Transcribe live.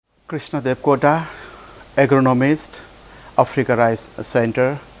Krishna Devkota, agronomist, Africa Rice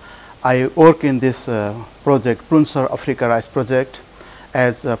Center. I work in this project, Prunsar Africa Rice project,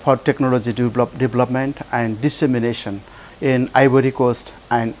 as for technology development and dissemination in Ivory Coast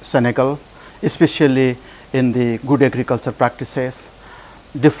and Senegal, especially in the good agriculture practices,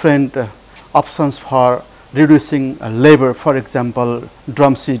 different options for reducing labor, for example,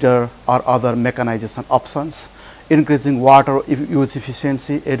 drum seeder or other mechanization options, increasing water use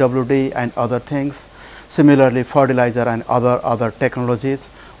efficiency, AWD and other things, similarly fertilizer and other technologies,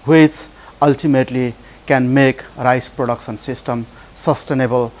 which ultimately can make rice production system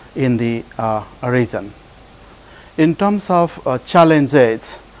sustainable in the region. In terms of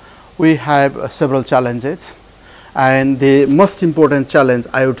challenges, we have several challenges, and the most important challenge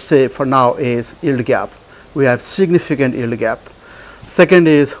I would say for now is yield gap. We have significant yield gap. Second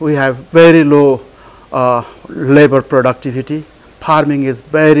is we have very low labor productivity. Farming is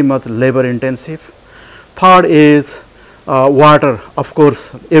very much labor intensive. Third is water. Of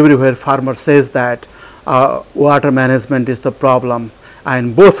course, everywhere farmer says that water management is the problem,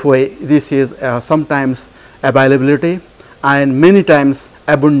 and both way this is sometimes availability and many times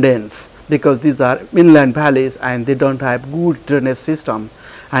abundance, because these are inland valleys and they don't have good drainage system,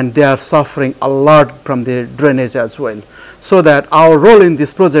 and they are suffering a lot from the drainage as well. So that our role in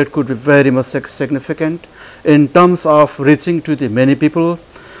this project could be very much significant in terms of reaching to the many people,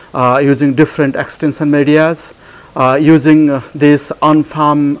 using different extension medias, using this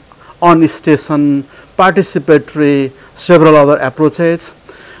on-farm, on-station, participatory, several other approaches.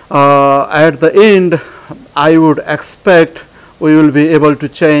 At the end, I would expect we will be able to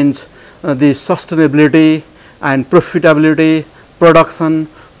change the sustainability and profitability, production,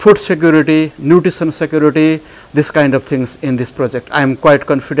 food security, nutrition security, this kind of things in this project. I am quite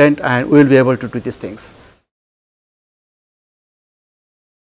confident and we will be able to do these things.